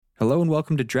Hello and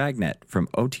welcome to Dragnet from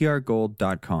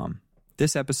OTRGold.com.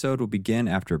 This episode will begin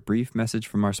after a brief message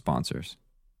from our sponsors.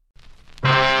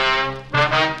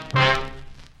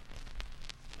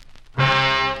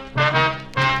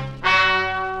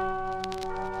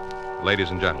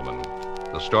 Ladies and gentlemen,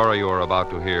 the story you are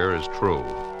about to hear is true.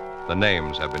 The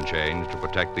names have been changed to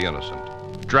protect the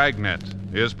innocent. Dragnet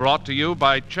is brought to you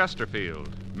by Chesterfield,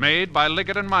 made by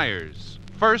Liggett & Myers,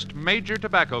 first major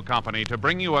tobacco company to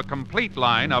bring you a complete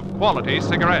line of quality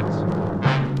cigarettes.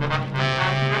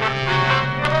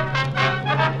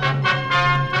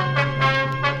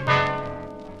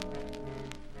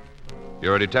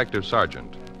 You're a detective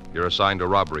sergeant. You're assigned a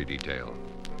robbery detail.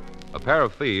 A pair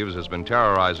of thieves has been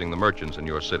terrorizing the merchants in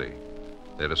your city.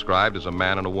 They're described as a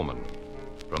man and a woman.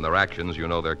 From their actions, you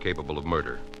know they're capable of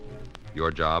murder. Your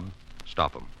job,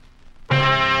 stop them.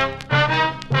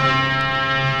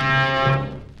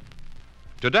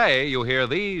 Today, you hear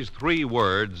these three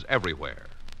words everywhere.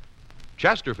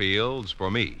 Chesterfield's for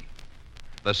me.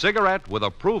 The cigarette with a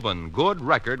proven good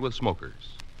record with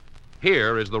smokers.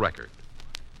 Here is the record.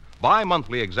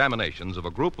 Bi-monthly examinations of a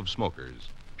group of smokers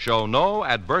show no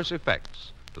adverse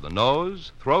effects to the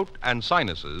nose, throat, and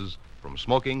sinuses from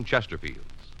smoking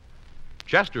Chesterfields.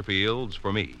 Chesterfields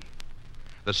for me.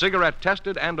 The cigarette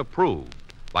tested and approved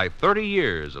by 30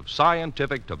 years of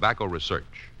scientific tobacco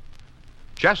research.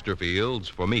 Chesterfields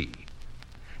for me.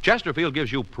 Chesterfield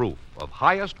gives you proof of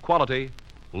highest quality,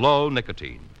 low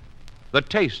nicotine. The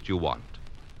taste you want,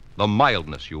 the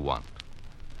mildness you want.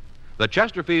 The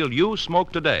Chesterfield you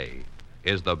smoke today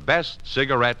is the best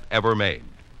cigarette ever made,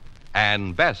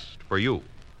 and best for you.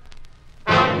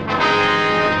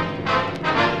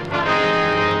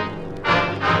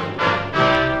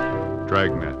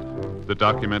 Dragnet, the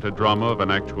documented drama of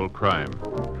an actual crime.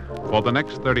 For the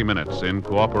next 30 minutes, in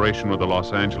cooperation with the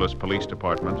Los Angeles Police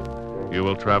Department, you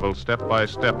will travel step by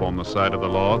step on the side of the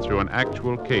law through an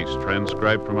actual case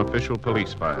transcribed from official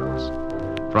police files.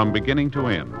 From beginning to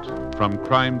end, from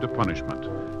crime to punishment,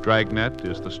 Dragnet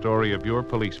is the story of your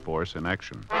police force in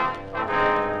action.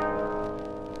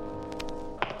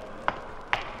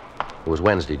 It was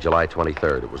Wednesday, July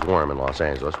 23rd. It was warm in Los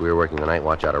Angeles. We were working the night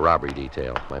watch out of robbery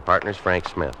detail. My partner's Frank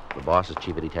Smith. The boss is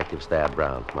Chief of Detectives Thad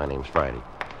Brown. My name's Friday.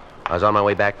 I was on my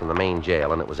way back from the main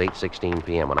jail, and it was 8:16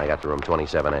 p.m. when I got to room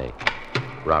 27A.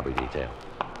 Robbery detail.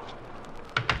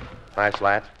 Hi,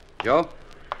 Slats. Joe,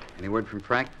 any word from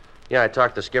Frank? Yeah, I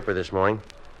talked to the skipper this morning.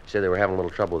 He said they were having a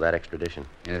little trouble with that extradition.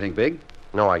 Anything big?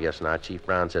 No, I guess not. Chief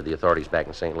Brown said the authorities back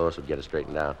in St. Louis would get it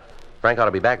straightened out. Frank ought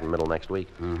to be back in the middle of next week.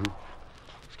 Mm-hmm.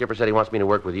 Skipper said he wants me to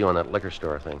work with you on that liquor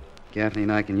store thing. Gaffney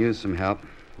and I can use some help.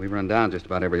 We run down just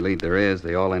about every lead there is.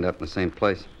 They all end up in the same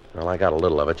place. Well, I got a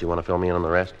little of it. You want to fill me in on the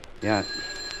rest? Yeah.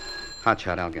 Hot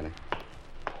shot, I'll get it.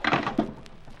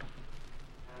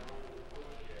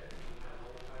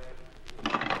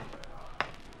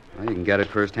 Well, you can get it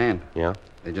firsthand. Yeah?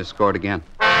 They just scored again.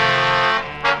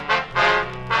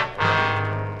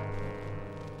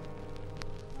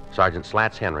 Sergeant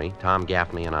Slats Henry, Tom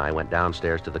Gaffney, and I went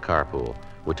downstairs to the carpool.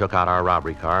 We took out our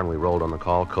robbery car and we rolled on the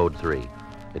call code 3.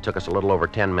 It took us a little over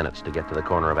 10 minutes to get to the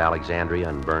corner of Alexandria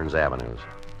and Burns Avenues.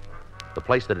 The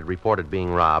place that had reported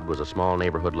being robbed was a small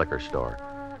neighborhood liquor store.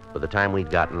 By the time we'd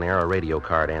gotten there, a radio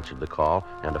car had answered the call,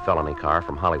 and a felony car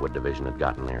from Hollywood Division had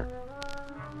gotten there.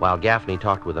 While Gaffney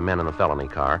talked with the men in the felony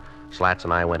car, Slats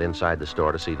and I went inside the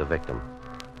store to see the victim.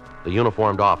 The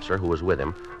uniformed officer who was with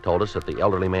him told us that the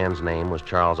elderly man's name was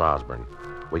Charles Osborne.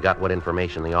 We got what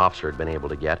information the officer had been able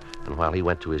to get, and while he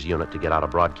went to his unit to get out a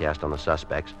broadcast on the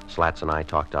suspects, Slats and I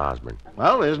talked to Osborne.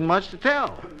 Well, there isn't much to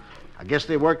tell. I guess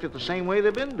they worked it the same way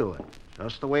they've been doing.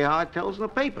 Just the way how it tells in the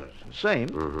papers. The same.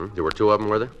 Mm-hmm. There were two of them,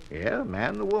 were there? Yeah, a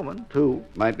man and a woman, two.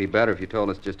 Might be better if you told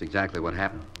us just exactly what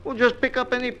happened. Well, just pick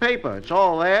up any paper. It's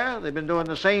all there. They've been doing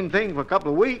the same thing for a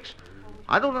couple of weeks.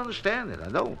 I don't understand it. I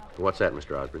don't. What's that,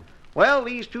 Mr. Osborne? Well,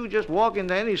 these two just walk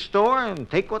into any store and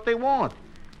take what they want.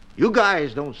 You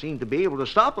guys don't seem to be able to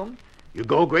stop them. You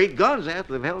go great guns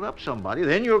after they've held up somebody,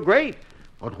 then you're great.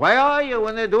 But where are you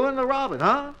when they're doing the robbing,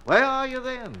 huh? Where are you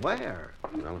then? Where?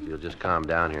 Well, if you'll just calm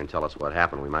down here and tell us what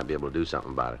happened, we might be able to do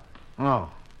something about it. Oh.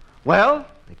 Well,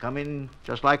 they come in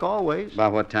just like always.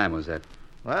 About what time was that?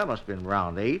 Well, it must have been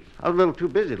around 8. I was a little too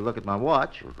busy to look at my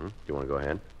watch. Mm-hmm. Do you want to go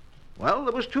ahead? Well,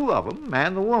 there was two of them, man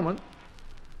and a woman.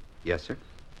 Yes, sir.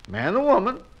 Man and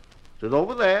woman stood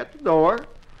over there at the door.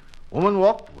 Woman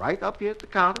walked right up here at the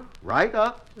counter, right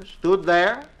up, and stood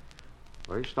there.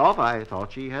 First off, I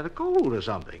thought she had a cold or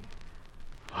something.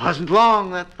 Wasn't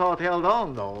long that thought held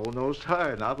on, though. No,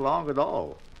 sir, not long at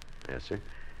all. Yes, sir.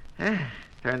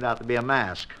 Turned out to be a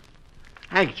mask.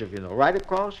 Handkerchief, you know, right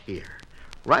across here.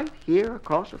 Right here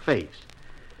across her face.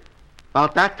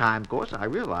 About that time, of course, I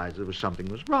realized there was something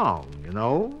was wrong, you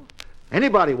know.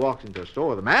 Anybody walks into a store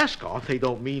with a mask on, they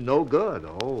don't mean no good.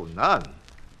 Oh, none.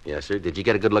 Yes, sir. Did you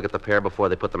get a good look at the pair before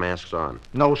they put the masks on?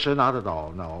 No, sir, not at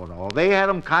all. No. They had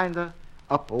them kind of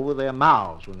up over their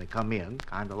mouths when they come in,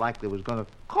 kind of like they was going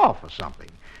to cough or something.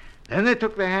 Then they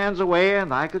took their hands away,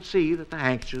 and I could see that the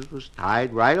handkerchief was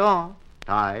tied right on.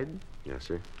 Tied. Yes,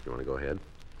 sir. You want to go ahead?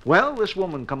 Well, this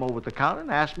woman come over to the counter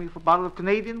and asked me for a bottle of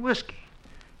Canadian whiskey.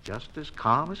 Just as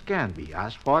calm as can be.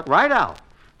 Asked for it right out.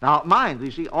 Now, mind,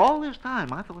 you see, all this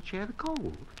time I thought she had a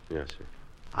cold. Yes, sir.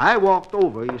 I walked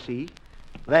over, you see,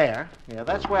 there. Yeah,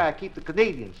 that's where I keep the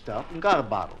Canadian stuff, and got a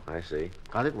bottle. I see.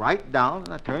 Got it right down,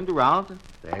 and I turned around, and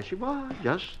there she was,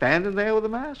 just standing there with a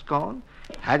mask on.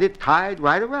 Had it tied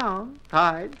right around,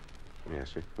 tied.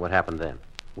 Yes, sir. What happened then?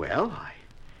 Well, I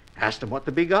asked them what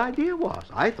the big idea was.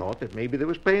 I thought that maybe they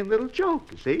was playing a little joke,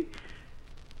 you see.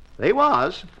 They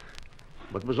was,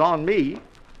 but it was on me.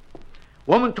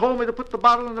 Woman told me to put the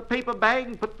bottle in the paper bag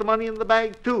and put the money in the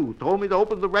bag, too. Told me to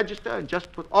open the register and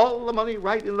just put all the money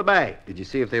right in the bag. Did you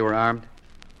see if they were armed?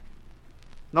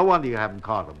 No wonder you haven't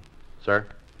caught them. Sir?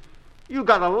 You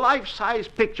got a life-size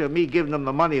picture of me giving them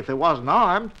the money if they wasn't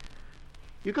armed.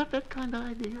 You got that kind of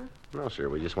idea? No, sir.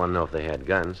 We just want to know if they had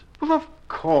guns. Well, of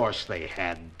course they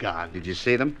had guns. Did you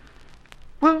see them?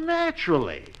 Well,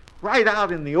 naturally. Right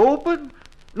out in the open?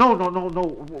 No.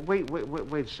 Wait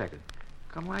a second.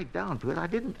 Come right down to it. I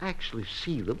didn't actually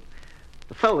see them.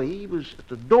 The fella, he was at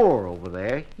the door over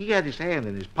there. He had his hand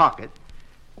in his pocket.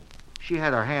 She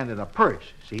had her hand in a purse,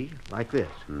 see? Like this.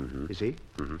 Mm-hmm. You see?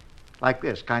 Mm-hmm. Like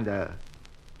this, kind of.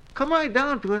 Come right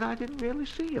down to it, I didn't really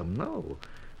see them, no.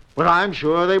 But I'm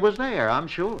sure they was there, I'm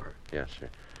sure. Yes, sir.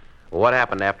 Well, what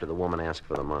happened after the woman asked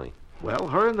for the money? Well,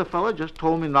 her and the fella just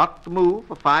told me not to move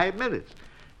for 5 minutes.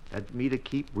 Had me to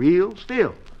keep real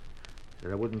still.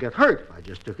 Said I wouldn't get hurt if I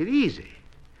just took it easy.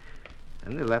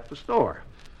 And they left the store.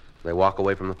 They walk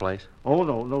away from the place? Oh,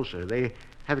 no, sir. They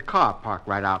had a car parked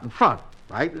right out in front.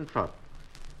 Right in front.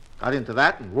 Got into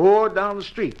that and roared down the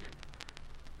street.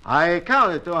 I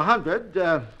counted to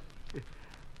 100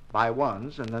 by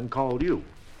ones and then called you.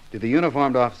 Did the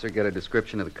uniformed officer get a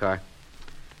description of the car?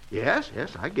 Yes,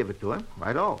 I give it to him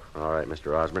right off. All right,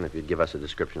 Mr. Osborne, if you'd give us a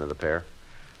description of the pair.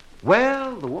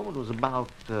 Well, the woman was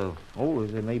about,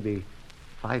 maybe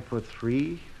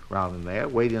 5'3", around in there,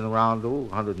 weighing around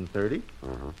 130.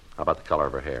 Mm-hmm. How about the color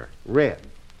of her hair? Red,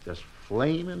 just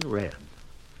flaming red.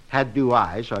 Had blue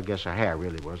eyes, so I guess her hair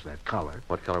really was that color.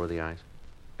 What color were the eyes?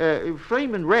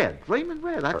 Flaming red.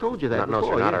 I told you that no,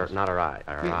 before. sir, yes. not her eye.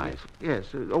 Her eyes. Yes.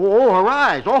 Oh, her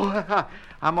eyes. Oh,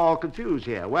 I'm all confused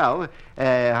here. Well,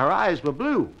 her eyes were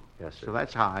blue. Yes, sir. So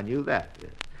that's how I knew that.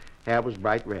 Hair was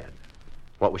bright red.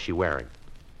 What was she wearing?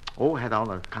 Oh, had on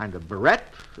a kind of beret,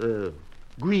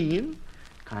 green,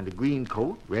 kind of green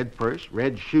coat, red purse,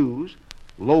 red shoes,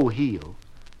 low heel.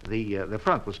 The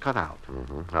front was cut out.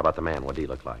 Mm-hmm. How about the man? What did he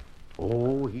look like?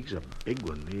 Oh, he's a big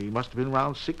one. He must have been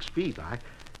around 6 feet.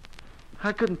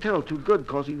 I couldn't tell too good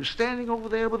because he was standing over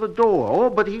there with the door. Oh,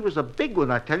 but he was a big one,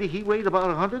 I tell you. He weighed about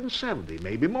 170,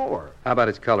 maybe more. How about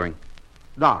his coloring?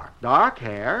 Dark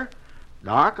hair,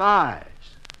 dark eyes.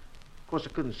 Of course, I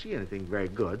couldn't see anything very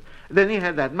good. Then he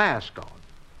had that mask on.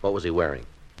 What was he wearing?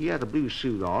 He had a blue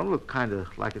suit on, looked kind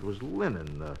of like it was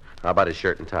linen. How about his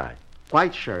shirt and tie?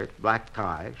 White shirt, black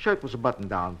tie. Shirt was a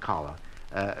button-down collar.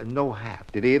 No hat.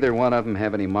 Did either one of them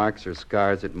have any marks or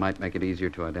scars that might make it easier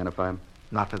to identify them?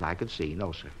 Not that I could see,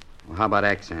 no, sir. Well, how about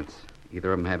accents?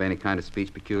 Either of them have any kind of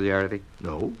speech peculiarity?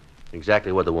 No.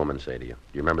 Exactly what did the woman say to you?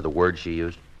 Do you remember the words she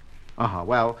used?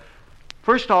 Well,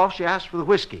 first off, she asked for the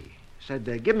whiskey.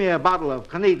 Said, give me a bottle of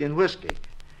Canadian whiskey.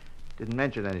 Didn't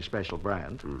mention any special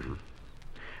brand. Mm-hmm.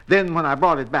 Then when I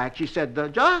brought it back, she said,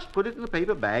 just put it in the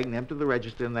paper bag and empty the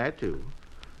register in there, too.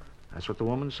 That's what the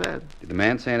woman said. Did the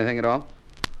man say anything at all?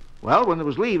 Well, when they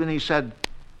was leaving, he said,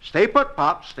 stay put,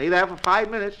 Pop. Stay there for 5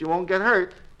 minutes. You won't get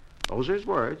hurt. Those are his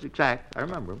words, exact. I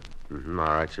remember them. Mm-hmm. All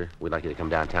right, sir. We'd like you to come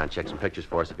downtown and check some pictures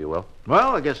for us, if you will.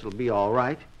 Well, I guess it'll be all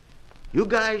right. You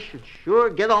guys should sure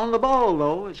get on the ball,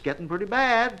 though. It's getting pretty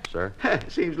bad. Sir?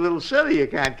 Seems a little silly you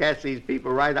can't catch these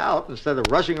people right out instead of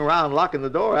rushing around locking the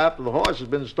door after the horse has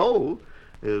been stole.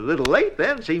 A little late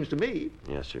then, seems to me.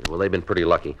 Yes, sir. Well, they've been pretty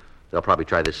lucky. They'll probably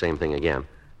try this same thing again.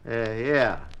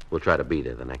 Yeah. We'll try to be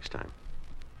there the next time.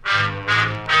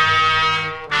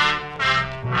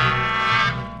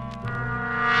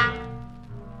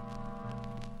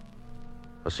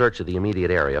 A search of the immediate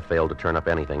area failed to turn up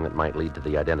anything that might lead to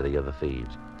the identity of the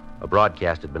thieves. A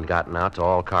broadcast had been gotten out to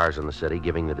all cars in the city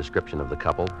giving the description of the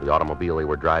couple, the automobile they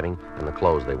were driving, and the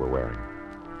clothes they were wearing.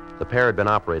 The pair had been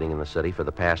operating in the city for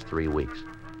the past 3 weeks.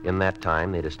 In that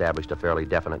time, they'd established a fairly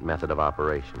definite method of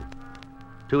operation.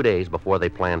 2 days before they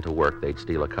planned to work, they'd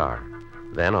steal a car.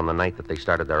 Then, on the night that they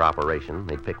started their operation,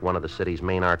 they'd pick one of the city's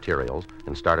main arterials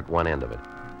and start at one end of it.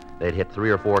 They'd hit 3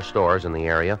 or 4 stores in the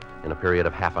area in a period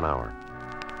of half an hour.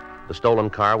 The stolen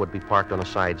car would be parked on a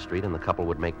side street, and the couple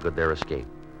would make good their escape.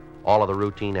 All of the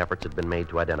routine efforts had been made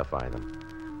to identify them.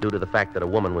 Due to the fact that a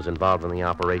woman was involved in the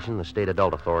operation, the State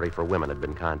Adult Authority for Women had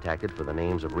been contacted for the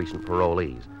names of recent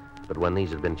parolees. But when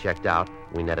these had been checked out,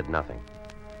 we netted nothing.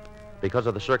 Because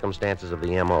of the circumstances of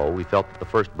the M.O., we felt that the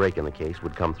first break in the case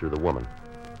would come through the woman.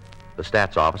 The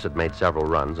stats office had made several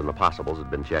runs, and the possibles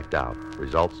had been checked out.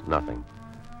 Results, nothing.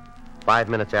 5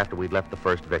 minutes after we'd left the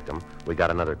first victim, we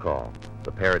got another call.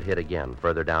 The pair had hit again,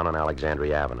 further down on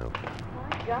Alexandria Avenue.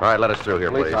 All right, let us through here,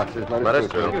 please. Police officers, let us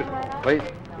through. Please.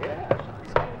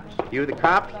 You the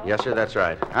cops? Yes, sir, that's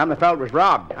right. I'm the fellow that was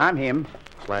robbed. I'm him.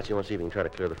 Slats, you want to see if you can try to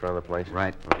clear the front of the place?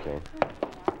 Right. Okay.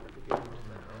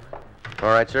 All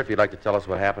right, sir, if you'd like to tell us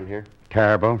what happened here.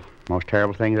 Terrible. Most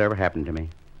terrible thing that ever happened to me.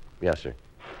 Yes, sir.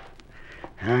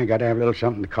 I got to have a little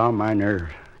something to calm my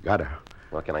nerves. Gotta.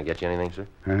 Well, can I get you anything,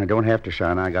 sir? Don't have to,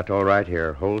 son. I got all right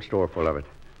here. Whole store full of it.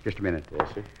 Just a minute. Yes,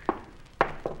 sir.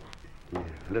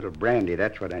 A little brandy,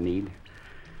 that's what I need.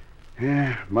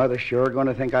 Mother's sure going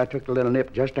to think I took a little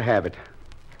nip just to have it.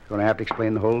 Going to have to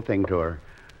explain the whole thing to her.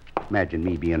 Imagine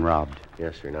me being robbed.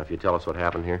 Yes, sir. Now, if you tell us what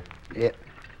happened here. Yeah.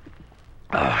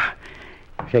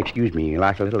 Say, excuse me, you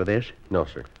like a little of this? No,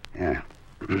 sir. Yeah.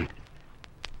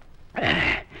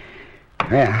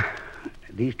 Well,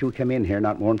 these two came in here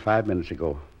not more than 5 minutes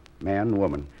ago. Man and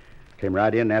woman. Came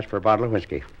right in and asked for a bottle of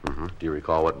whiskey. Mm-hmm. Do you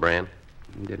recall what brand?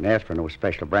 Didn't ask for no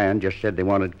special brand, just said they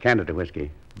wanted Canada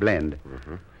whiskey. Blend.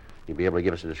 Mm-hmm. You be able to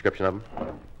give us a description of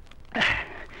them?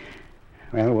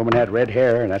 Well, the woman had red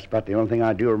hair, and that's about the only thing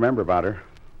I do remember about her,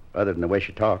 other than the way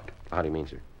she talked. How do you mean,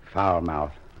 sir? Foul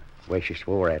mouth. The way she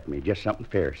swore at me, just something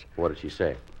fierce. What did she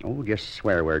say? Oh, just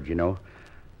swear words, you know.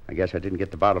 I guess I didn't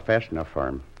get the bottle fast enough for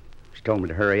him. She told me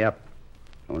to hurry up.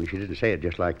 Only she didn't say it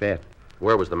just like that.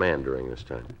 Where was the man during this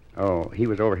time? Oh, he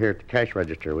was over here at the cash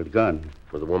register with a gun.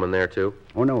 Was the woman there, too?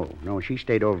 Oh, no, she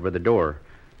stayed over by the door.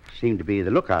 Seemed to be the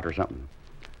lookout or something.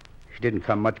 She didn't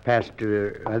come much past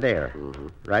there. Mm-hmm.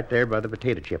 Right there by the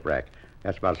potato chip rack.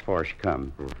 That's about as far as she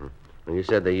come. Mm-hmm. And you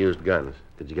said they used guns.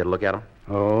 Did you get a look at them?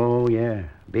 Oh, yeah,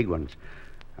 big ones.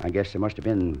 I guess they must have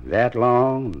been that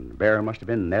long, and the barrel must have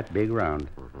been that big around.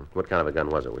 Mm-hmm. What kind of a gun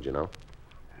was it, would you know?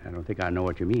 I don't think I know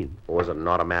what you mean. Or was it an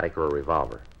automatic or a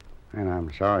revolver? And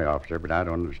I'm sorry, officer, but I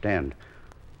don't understand.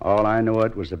 All I know,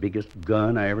 it was the biggest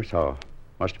gun I ever saw.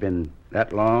 Must have been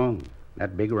that long,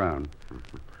 that big around.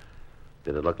 Mm-hmm.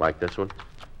 Did it look like this one?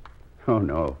 Oh,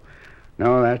 no.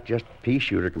 No, that's just a pea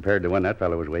shooter compared to the one that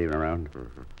fellow was waving around.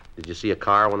 Mm-hmm. Did you see a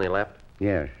car when they left?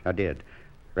 Yes, I did.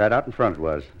 Right out in front it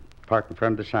was. Parked in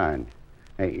front of the sign.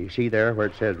 Hey, you see there where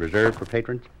it says reserved for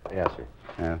patrons? Yes,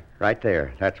 sir. Right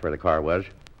there. That's where the car was.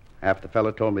 After the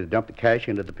fellow told me to dump the cash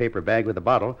into the paper bag with the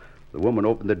bottle, the woman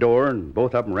opened the door, and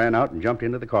both of them ran out and jumped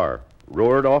into the car.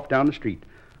 Roared off down the street.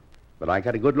 But I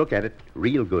got a good look at it.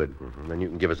 Real good. Mm-hmm. Then you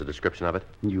can give us a description of it?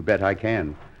 You bet I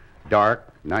can. Dark,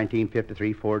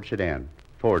 1953 Ford sedan.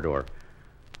 4-door.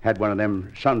 Had one of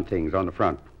them sun things on the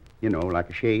front. You know, like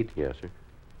a shade. Yes, sir.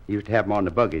 Used to have them on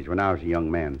the buggies when I was a young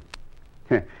man.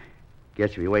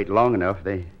 Guess if you wait long enough,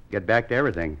 they get back to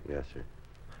everything. Yes, sir.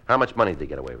 How much money did they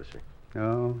get away with, sir?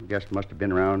 Oh, guess it must have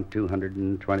been around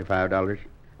 $225.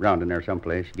 Round in there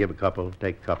someplace. Give a couple,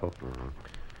 take a couple. Mm-hmm.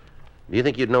 Do you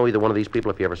think you'd know either one of these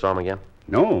people if you ever saw them again?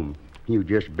 No, 'em. You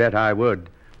just bet I would.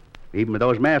 Even with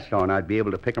those masks on, I'd be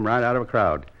able to pick 'em right out of a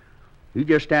crowd. You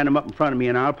just stand 'em up in front of me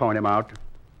and I'll point 'em out.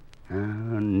 I'll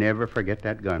never forget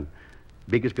that gun.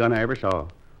 Biggest gun I ever saw.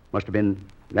 Must have been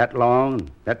that long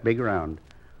and that big around.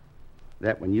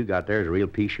 That one you got there is a real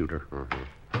pea shooter.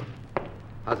 Mm-hmm.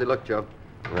 How's it look, Joe?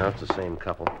 Well, it's the same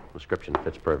couple. Description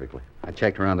fits perfectly. I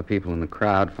checked around the people in the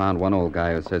crowd, found one old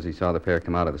guy who says he saw the pair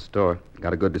come out of the store.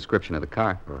 Got a good description of the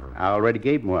car. I already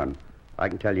gave him one. I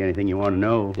can tell you anything you want to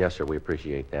know. Yes, sir, we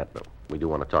appreciate that, but we do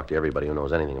want to talk to everybody who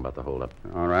knows anything about the holdup.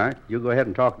 All right. You go ahead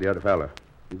and talk to the other fella.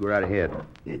 You go right ahead.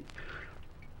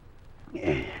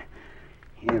 Yeah,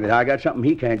 but I got something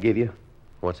he can't give you.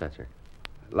 What's that, sir?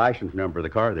 License number of the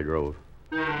car they drove.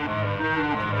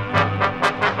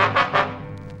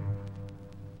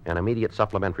 An immediate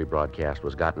supplementary broadcast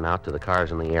was gotten out to the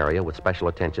cars in the area with special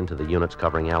attention to the units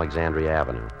covering Alexandria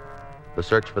Avenue. The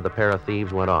search for the pair of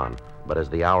thieves went on, but as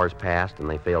the hours passed and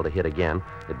they failed to hit again,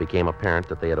 it became apparent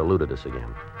that they had eluded us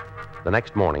again. The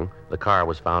next morning, the car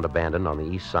was found abandoned on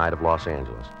the east side of Los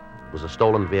Angeles. It was a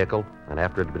stolen vehicle, and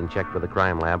after it had been checked with the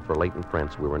crime lab for latent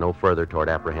prints, we were no further toward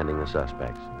apprehending the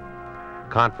suspects.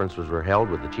 Conferences were held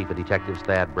with the chief of detectives,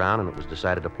 Thad Brown, and it was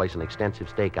decided to place an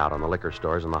extensive stakeout on the liquor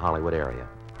stores in the Hollywood area.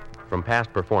 From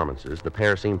past performances, the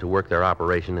pair seemed to work their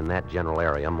operation in that general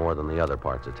area more than the other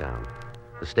parts of town.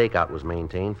 The stakeout was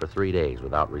maintained for 3 days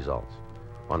without results.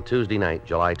 On Tuesday night,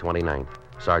 July 29th,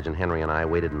 Sergeant Henry and I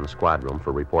waited in the squad room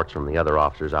for reports from the other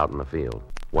officers out in the field.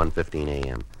 1:15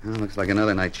 a.m. Well, looks like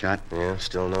another night shot. Yeah,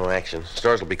 still no action.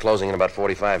 Stores will be closing in about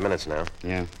 45 minutes now.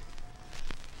 Yeah.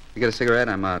 You get a cigarette?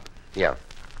 I'm out. Yeah.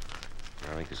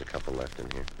 I think there's a couple left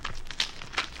in here.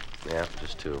 Yeah,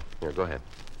 just 2. Here, go ahead.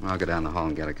 Well, I'll go down the hall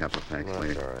and get a couple of packs That's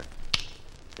later. all right.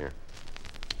 Here.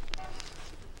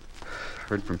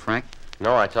 Heard from Frank?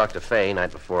 No, I talked to Fay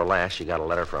night before last. She got a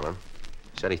letter from him.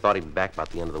 Said he thought he'd be back about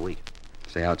the end of the week.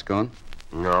 Say how it's going?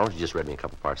 No, he just read me a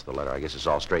couple parts of the letter. I guess it's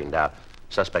all straightened out.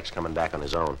 Suspect's coming back on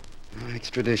his own.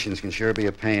 Extraditions can sure be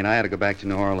a pain. I had to go back to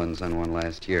New Orleans on one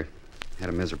last year. Had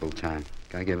a miserable time.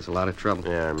 Guy gave us a lot of trouble.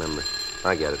 Yeah, I remember.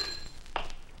 I get it.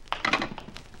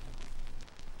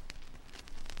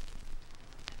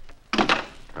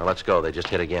 Now, let's go. They just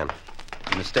hit again.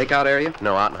 In the stakeout area?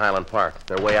 No, out in Highland Park.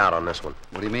 They're way out on this one.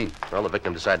 What do you mean? Well, the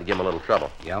victim decided to give him a little trouble.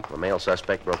 Yeah? The male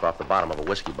suspect broke off the bottom of a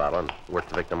whiskey bottle and worked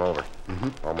the victim over.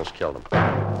 Mm-hmm. Almost killed him.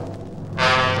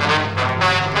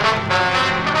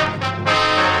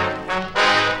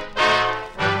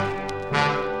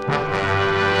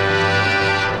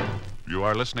 You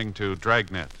are listening to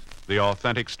Dragnet, the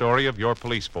authentic story of your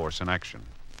police force in action.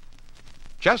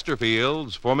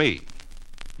 Chesterfield's for me.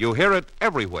 You hear it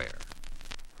everywhere.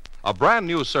 A brand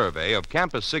new survey of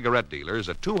campus cigarette dealers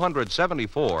at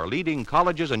 274 leading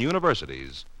colleges and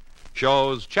universities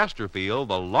shows Chesterfield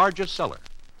the largest seller.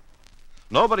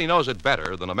 Nobody knows it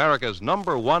better than America's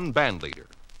 #1 band leader,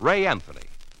 Ray Anthony,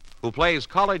 who plays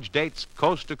college dates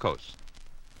coast to coast.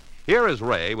 Here is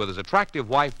Ray with his attractive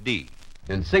wife, Dee.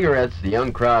 In cigarettes, the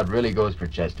young crowd really goes for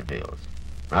Chesterfields.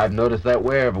 I've noticed that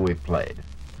wherever we've played.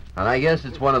 And I guess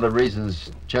it's one of the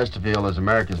reasons Chesterfield is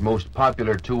America's most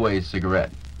popular two-way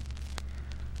cigarette.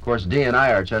 Of course, Dee and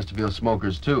I are Chesterfield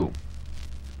smokers, too.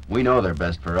 We know they're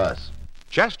best for us.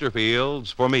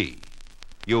 Chesterfield's for me.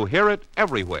 You hear it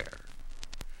everywhere.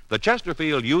 The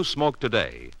Chesterfield you smoke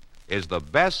today is the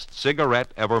best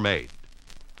cigarette ever made.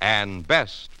 And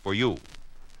best for you.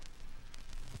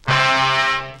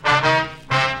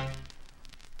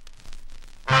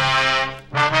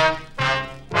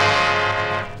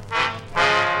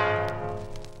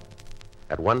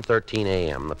 At 1:13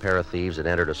 a.m., the pair of thieves had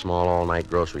entered a small all-night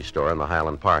grocery store in the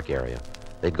Highland Park area.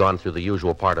 They'd gone through the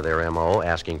usual part of their M.O.,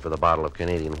 asking for the bottle of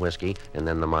Canadian whiskey and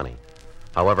then the money.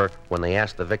 However, when they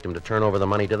asked the victim to turn over the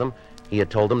money to them, he had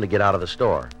told them to get out of the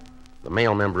store. The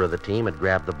male member of the team had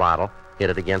grabbed the bottle, hit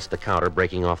it against the counter,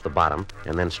 breaking off the bottom,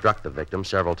 and then struck the victim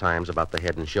several times about the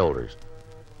head and shoulders.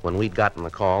 When we'd gotten the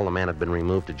call, the man had been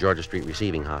removed to Georgia Street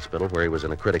Receiving Hospital, where he was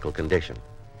in a critical condition.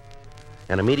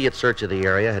 An immediate search of the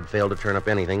area had failed to turn up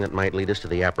anything that might lead us to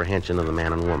the apprehension of the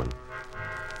man and woman.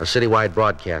 A citywide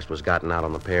broadcast was gotten out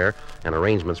on the pair, and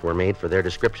arrangements were made for their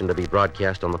description to be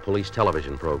broadcast on the police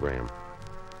television program.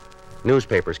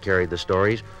 Newspapers carried the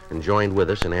stories and joined with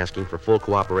us in asking for full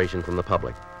cooperation from the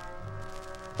public.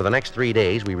 For the next 3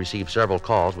 days, we received several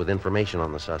calls with information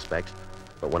on the suspects,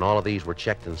 but when all of these were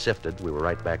checked and sifted, we were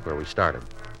right back where we started.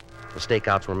 The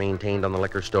stakeouts were maintained on the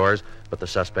liquor stores, but the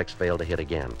suspects failed to hit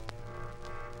again.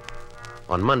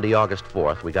 On Monday, August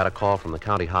 4th, we got a call from the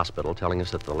county hospital telling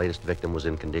us that the latest victim was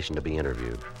in condition to be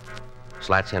interviewed.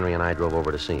 Slats Henry and I drove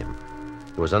over to see him.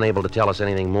 He was unable to tell us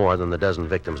anything more than the dozen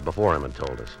victims before him had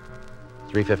told us.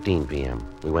 3:15 p.m.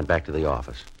 We went back to the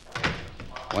office.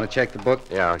 Want to check the book?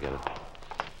 Yeah, I'll get it.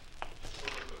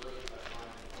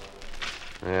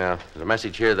 Yeah, there's a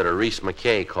message here that a Reese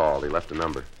McKay called. He left a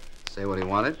number. Say what he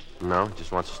wanted? No, he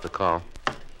just wants us to call.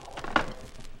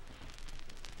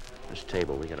 This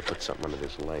table, we got to put something under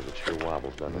this leg. It sure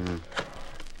wobbles, doesn't it?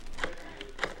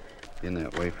 Been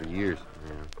that way for years.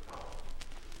 Yeah.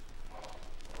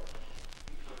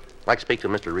 I'd like to speak to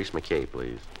Mr. Reese McKay,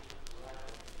 please.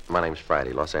 My name's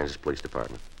Friday, Los Angeles Police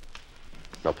Department.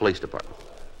 No, Police Department.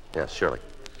 Yes, surely.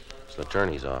 It's the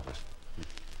attorney's office.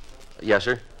 Yes,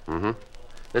 sir? Mm-hmm.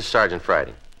 This is Sergeant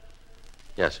Friday.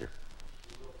 Yes, sir.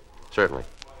 Certainly.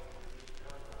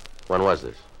 When was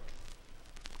this?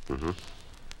 Mm-hmm.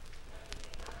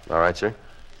 All right, sir.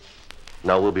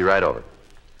 No, we'll be right over.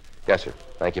 Yes, sir.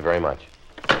 Thank you very much.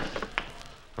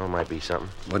 Oh, might be something.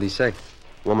 What'd he say?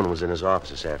 Woman was in his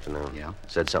office this afternoon. Yeah?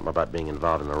 Said something about being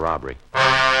involved in a robbery.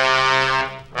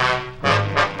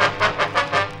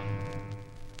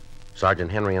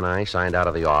 Sergeant Henry and I signed out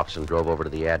of the office and drove over to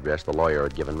the address the lawyer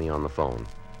had given me on the phone.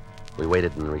 We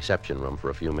waited in the reception room for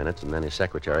a few minutes, and then his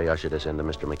secretary ushered us into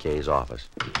Mr. McKay's office.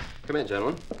 Come in,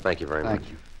 gentlemen. Thank you very much. Thank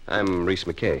you. I'm Reese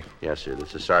McKay. Yes, sir.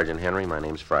 This is Sergeant Henry. My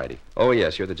name's Friday. Oh,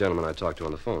 yes, you're the gentleman I talked to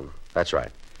on the phone. That's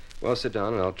right. Well, sit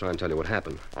down, and I'll try and tell you what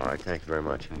happened. All right. Thank you very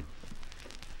much.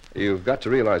 You've got to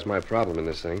realize my problem in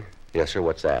this thing. Yes, sir.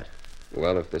 What's that?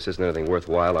 Well, if this isn't anything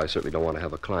worthwhile, I certainly don't want to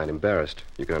have a client embarrassed.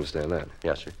 You can understand that.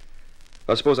 Yes, sir.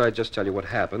 Well, suppose I just tell you what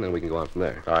happened, then we can go on from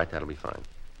there. All right. That'll be fine.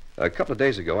 A couple of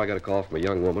days ago, I got a call from a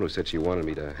young woman who said she wanted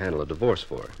me to handle a divorce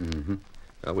for her. Mm-hmm.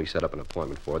 Well, we set up an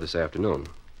appointment for her this afternoon.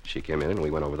 She came in, and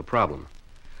we went over the problem.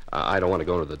 I don't want to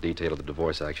go into the detail of the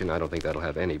divorce action. I don't think that'll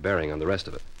have any bearing on the rest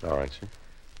of it. All right, sir.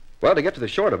 Well, to get to the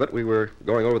short of it, we were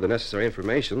going over the necessary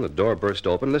information. The door burst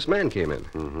open, and this man came in.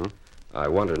 Mm-hmm. I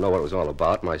wanted to know what it was all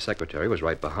about. My secretary was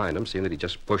right behind him, seeing that he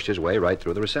just pushed his way right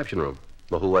through the reception room.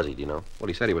 Well, who was he, do you know? Well,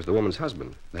 he said he was the woman's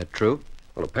husband. That true?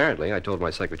 Well, apparently, I told my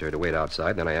secretary to wait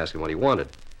outside, then I asked him what he wanted.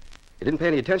 He didn't pay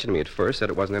any attention to me at first, said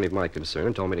it wasn't any of my concern,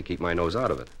 and told me to keep my nose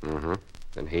out of it. Mm-hmm.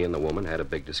 And he and the woman had a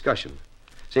big discussion.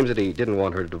 Seems that he didn't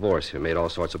want her to divorce him, made all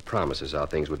sorts of promises how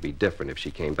things would be different if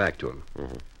she came back to him.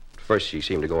 Mm-hmm. At first, she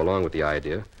seemed to go along with the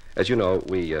idea. As you know,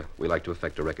 we like to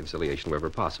effect a reconciliation wherever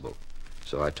possible.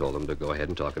 So I told them to go ahead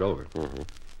and talk it over. Mm-hmm.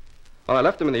 Well, I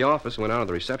left them in the office and went out of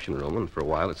the reception room, and for a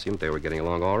while it seemed they were getting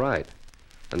along all right.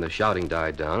 Then the shouting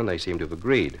died down, and they seemed to have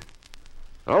agreed.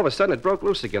 And all of a sudden, it broke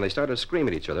loose again. They started to scream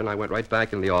at each other, and I went right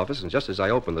back in the office, and just as I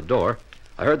opened the door,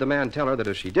 I heard the man tell her that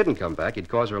if she didn't come back, he'd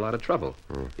cause her a lot of trouble.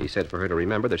 He said for her to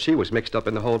remember that she was mixed up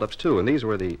in the holdups, too, and these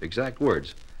were the exact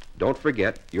words. Don't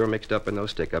forget, you're mixed up in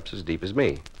those stick-ups as deep as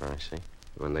me. I see.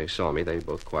 When they saw me, they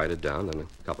both quieted down, and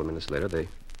a couple of minutes later, they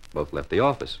both left the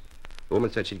office. The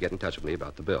woman said she'd get in touch with me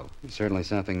about the bill. It's certainly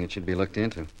something that should be looked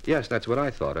into. Yes, that's what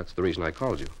I thought. That's the reason I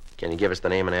called you. Can you give us the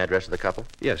name and address of the couple?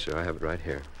 Yes, sir, I have it right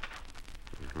here.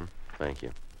 Mm-hmm. Thank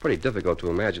you. Pretty difficult to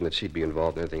imagine that she'd be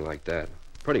involved in anything like that.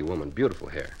 Pretty woman, beautiful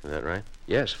hair. Is that right?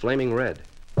 Yes, flaming red.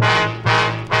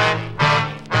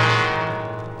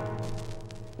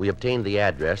 We obtained the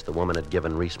address the woman had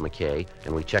given Reese McKay,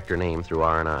 and we checked her name through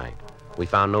R&I. We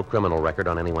found no criminal record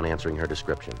on anyone answering her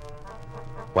description.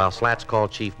 While Slats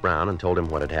called Chief Brown and told him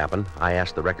what had happened, I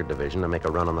asked the record division to make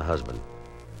a run on the husband.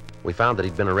 We found that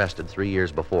he'd been arrested 3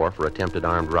 years before for attempted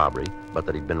armed robbery, but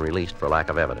that he'd been released for lack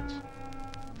of evidence.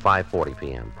 5:40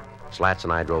 p.m. Slats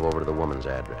and I drove over to the woman's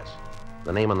address.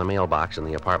 The name on the mailbox in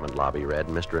the apartment lobby read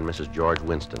Mr. and Mrs. George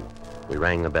Winston. We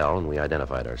rang the bell and we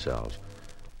identified ourselves.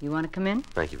 You want to come in?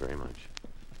 Thank you very much.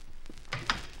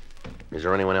 Is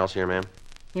there anyone else here, ma'am?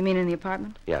 You mean in the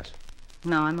apartment? Yes.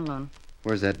 No, I'm alone.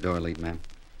 Where's that door lead, ma'am?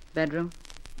 Bedroom?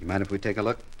 You mind if we take a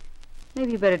look?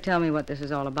 Maybe you better tell me what this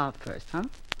is all about first, huh?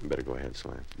 You better go ahead,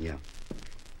 Slats. Yeah.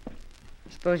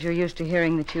 Suppose you're used to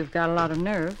hearing that you've got a lot of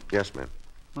nerve. Yes, ma'am.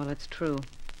 Well, it's true.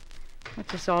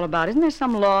 What's this all about? Isn't there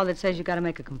some law that says you got to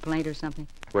make a complaint or something?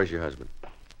 Where's your husband?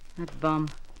 That bum.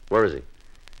 Where is he?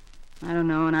 I don't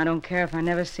know, and I don't care if I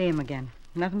never see him again.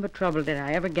 Nothing but trouble did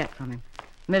I ever get from him.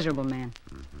 Miserable man.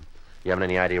 Mm-hmm. You haven't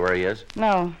any idea where he is?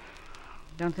 No.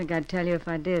 Don't think I'd tell you if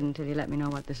I did until you let me know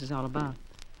what this is all about.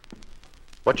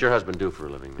 What's your husband do for a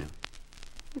living, ma'am?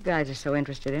 You guys are so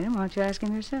interested in him, why don't you ask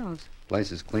him yourselves?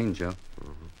 Place is clean, Joe.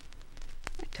 Mm-hmm.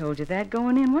 I told you that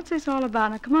going in. What's this all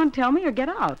about? Now, come on, tell me or get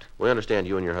out. We understand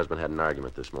you and your husband had an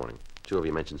argument this morning. Two of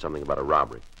you mentioned something about a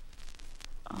robbery.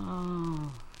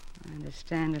 Oh, I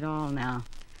understand it all now.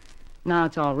 Now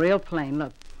it's all real plain.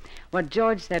 Look, what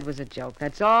George said was a joke.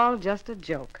 That's all just a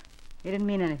joke. He didn't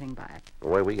mean anything by it. The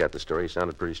way we got the story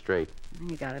sounded pretty straight.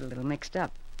 You got it a little mixed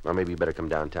up. Well, maybe you better come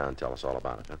downtown and tell us all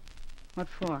about it, huh? What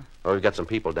for? Well, we've got some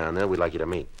people down there we'd like you to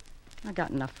meet. I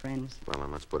got enough friends. Well,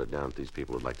 then let's put it down to these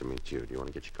people who'd like to meet you. Do you want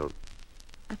to get your coat?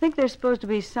 I think there's supposed to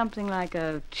be something like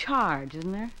a charge,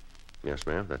 isn't there? Yes,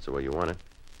 ma'am. That's the way you want it.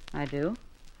 I do.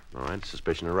 All right.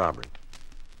 Suspicion of robbery.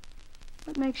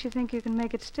 What makes you think you can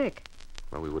make it stick?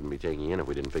 Well, we wouldn't be taking you in if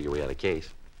we didn't figure we had a case.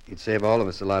 You'd save all of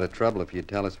us a lot of trouble if you'd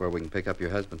tell us where we can pick up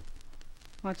your husband.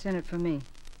 What's in it for me?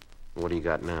 What do you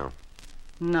got now?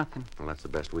 Nothing. Well, that's the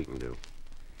best we can do.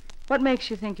 What makes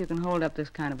you think you can hold up this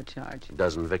kind of a charge? A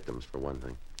dozen victims, for one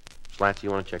thing. Slats, you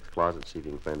want to check the closet, see if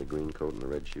you can find the green coat and the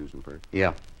red shoes and purse?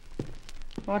 Yeah.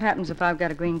 What happens if I've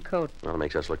got a green coat? Well, it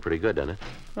makes us look pretty good, doesn't it?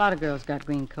 A lot of girls got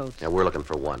green coats. Yeah, we're looking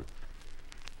for one.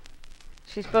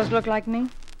 She's supposed to look like me?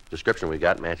 Description we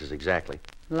got matches exactly.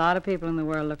 A lot of people in the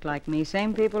world look like me.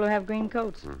 Same people who have green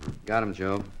coats. Mm-hmm. Got 'em,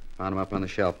 Joe. Found 'em up on the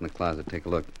shelf in the closet. Take a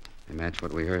look. They match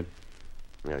what we heard.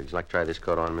 Yeah, would you like to try this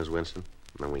coat on, Miss Winston?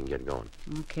 And then we can get going.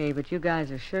 Okay, but you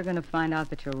guys are sure going to find out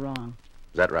that you're wrong.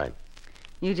 Is that right?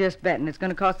 You just bet, and it's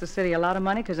going to cost the city a lot of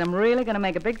money because I'm really going to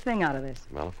make a big thing out of this.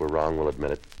 Well, if we're wrong, we'll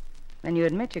admit it. Then you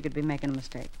admit you could be making a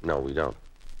mistake. No, we don't.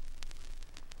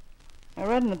 I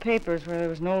read in the papers where there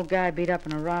was an old guy beat up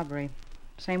in a robbery.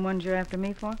 Same ones you're after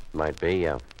me for? Might be,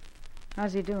 yeah.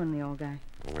 How's he doing, the old guy?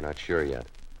 Well, we're not sure yet.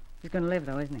 He's going to live,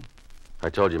 though, isn't he? I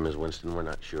told you, Miss Winston, we're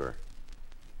not sure.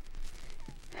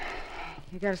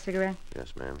 You got a cigarette?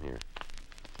 Yes, ma'am, here.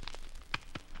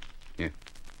 Here.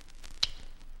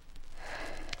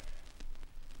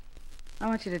 I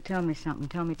want you to tell me something.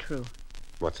 Tell me true.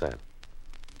 What's that?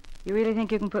 You really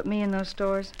think you can put me in those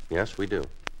stores? Yes, we do.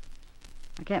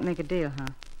 I can't make a deal, huh?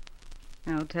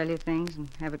 I'll tell you things and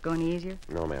have it go any easier?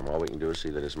 No, ma'am. All we can do is see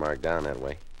that it's marked down that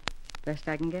way. Best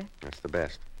I can get? That's the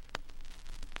best.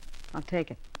 I'll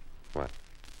take it. What?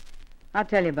 I'll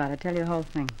tell you about it. Tell you the whole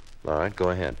thing. All right, go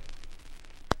ahead.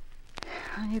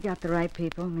 Well, you got the right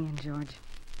people, me and George.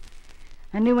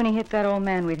 I knew when he hit that old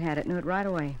man we'd had it. Knew it right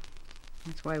away.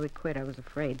 That's why we quit. I was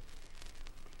afraid.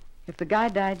 If the guy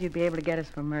died, you'd be able to get us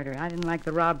for murder. I didn't like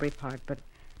the robbery part, but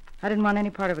I didn't want any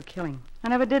part of a killing. I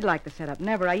never did like the setup.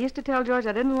 Never. I used to tell George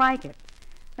I didn't like it.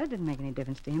 That didn't make any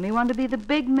difference to him. He wanted to be the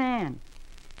big man.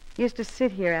 He used to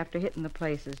sit here after hitting the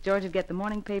places. George would get the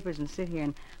morning papers and sit here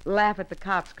and laugh at the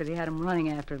cops because he had them running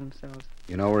after themselves.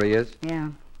 You know where he is? Yeah.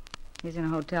 He's in a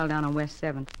hotel down on West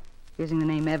 7th, using the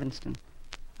name Evanston.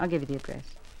 I'll give you the address.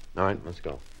 All right, let's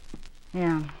go.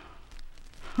 Yeah.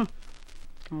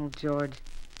 Oh, George.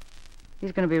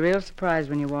 He's going to be real surprised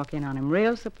when you walk in on him.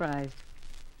 Real surprised.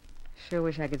 Sure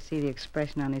wish I could see the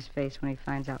expression on his face when he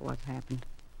finds out what's happened.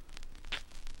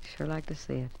 Sure like to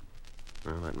see it.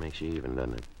 Well, that makes you even,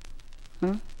 doesn't it?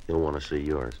 Huh? He'll want to see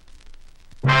yours.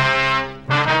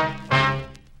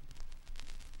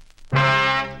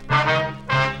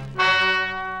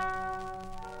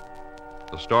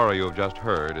 The story you have just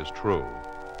heard is true.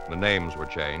 The names were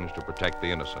changed to protect the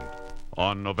innocent.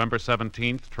 On November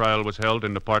 17th, trial was held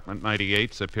in Department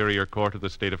 98, Superior Court of the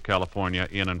State of California,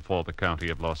 in and for the County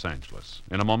of Los Angeles.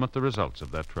 In a moment, the results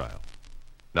of that trial.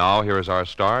 Now, here is our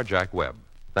star, Jack Webb.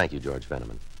 Thank you, George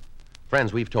Veneman.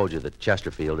 Friends, we've told you that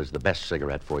Chesterfield is the best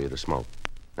cigarette for you to smoke.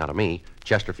 Now, to me,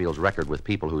 Chesterfield's record with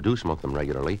people who do smoke them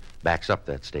regularly backs up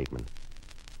that statement.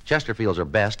 Chesterfields are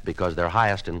best because they're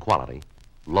highest in quality,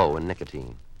 low in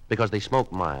nicotine, because they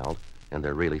smoke mild, and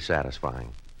they're really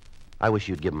satisfying. I wish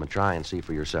you'd give them a try and see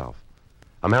for yourself.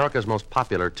 America's most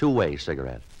popular two-way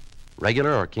cigarette.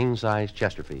 Regular or king-size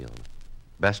Chesterfield.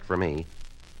 Best for me,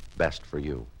 best for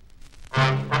you.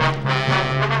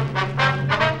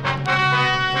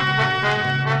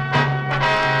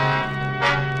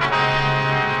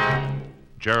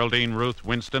 Geraldine Ruth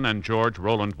Winston and George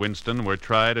Roland Winston were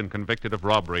tried and convicted of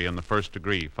robbery in the first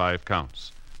degree, 5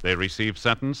 counts. They received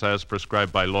sentence as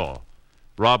prescribed by law.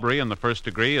 Robbery in the first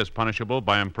degree is punishable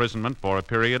by imprisonment for a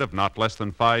period of not less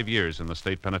than 5 years in the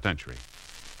state penitentiary.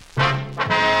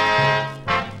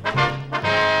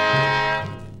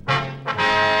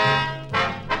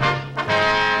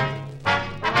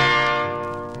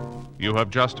 You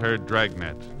have just heard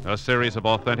Dragnet, a series of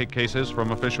authentic cases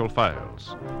from official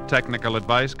files. Technical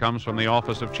advice comes from the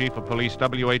Office of Chief of Police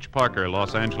W.H. Parker,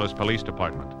 Los Angeles Police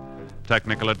Department.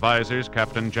 Technical advisors,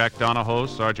 Captain Jack Donahoe,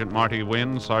 Sergeant Marty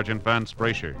Wynn, Sergeant Vance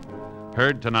Brasher.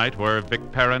 Heard tonight were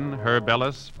Vic Perrin, Herb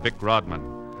Ellis, Vic Rodman.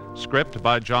 Script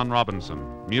by John Robinson.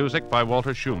 Music by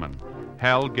Walter Schumann.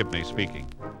 Hal Gibney speaking.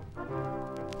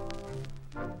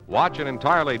 Watch an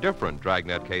entirely different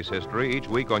Dragnet case history each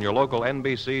week on your local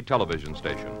NBC television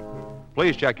station.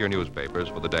 Please check your newspapers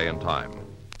for the day and time.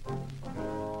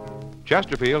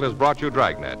 Chesterfield has brought you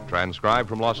Dragnet, transcribed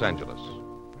from Los Angeles.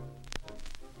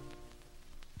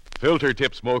 Filter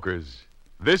tip smokers,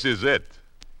 this is it.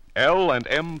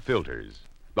 L&M Filters.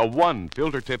 The one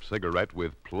filter tip cigarette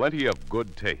with plenty of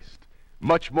good taste,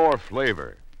 much more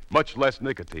flavor, much less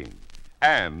nicotine,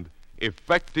 and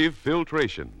effective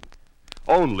filtration.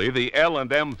 Only the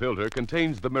L&M filter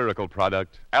contains the miracle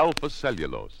product, alpha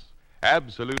cellulose.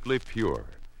 Absolutely pure,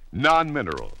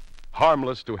 non-mineral,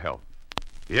 harmless to health.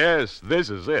 Yes, this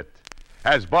is it.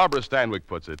 As Barbara Stanwyck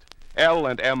puts it,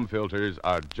 L&M filters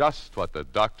are just what the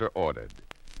doctor ordered.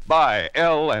 Buy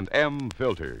L&M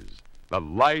filters, the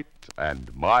light and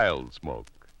mild smoke.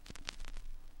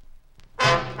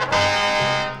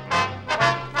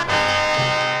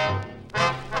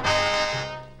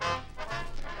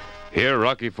 Hear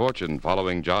Rocky Fortune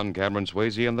following John Cameron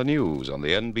Swayze and the news on the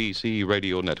NBC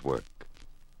Radio Network.